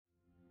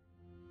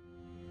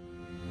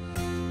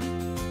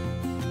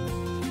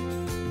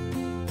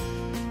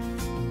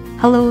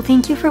Hello,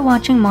 thank you for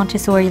watching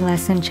Montessori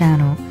lesson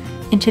channel.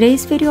 In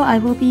today's video, I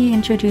will be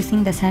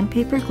introducing the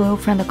Sandpaper Globe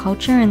from the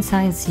Culture and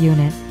Science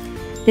unit.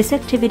 This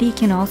activity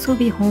can also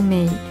be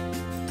homemade.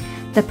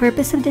 The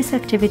purpose of this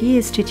activity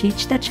is to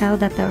teach the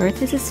child that the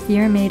earth is a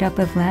sphere made up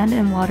of land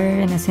and water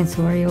in a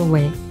sensorial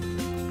way.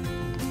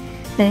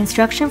 The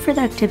instruction for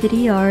the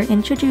activity are: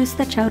 introduce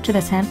the child to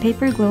the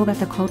Sandpaper Globe at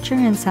the Culture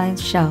and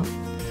Science shelf.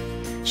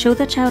 Show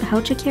the child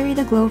how to carry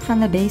the globe from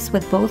the base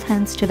with both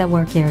hands to the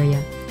work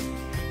area.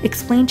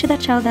 Explain to the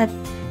child that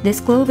this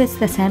globe is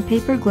the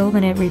Sandpaper Globe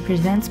and it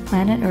represents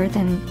planet Earth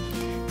and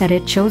that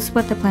it shows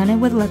what the planet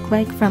would look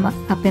like from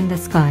up in the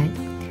sky.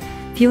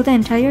 Feel the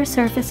entire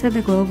surface of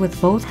the globe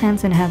with both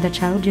hands and have the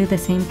child do the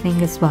same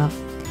thing as well.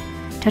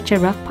 Touch a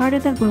rough part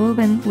of the globe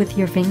with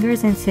your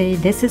fingers and say,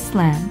 "This is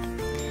land."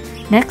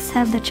 Next,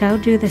 have the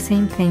child do the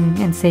same thing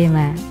and say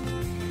land.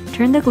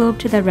 Turn the globe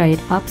to the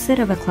right, opposite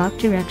of a clock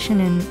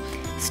direction, and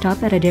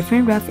stop at a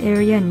different rough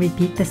area and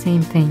repeat the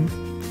same thing.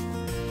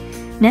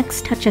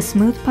 Next, touch a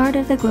smooth part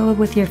of the globe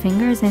with your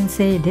fingers and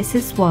say, "This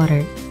is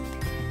water."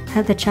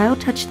 Have the child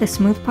touch the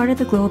smooth part of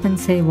the globe and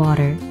say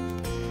water.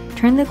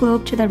 Turn the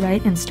globe to the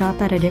right and stop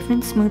at a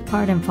different smooth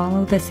part and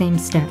follow the same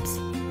steps.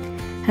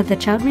 Have the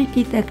child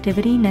repeat the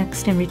activity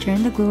next and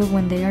return the globe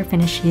when they are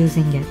finished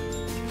using it.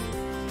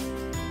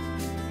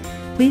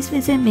 Please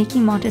visit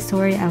Making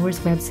Montessori Hours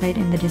website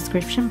in the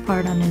description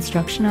part on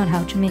instruction on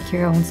how to make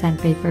your own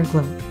Sandpaper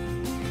Globe.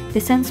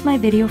 This ends my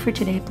video for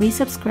today. Please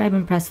subscribe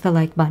and press the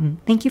like button.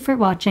 Thank you for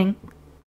watching.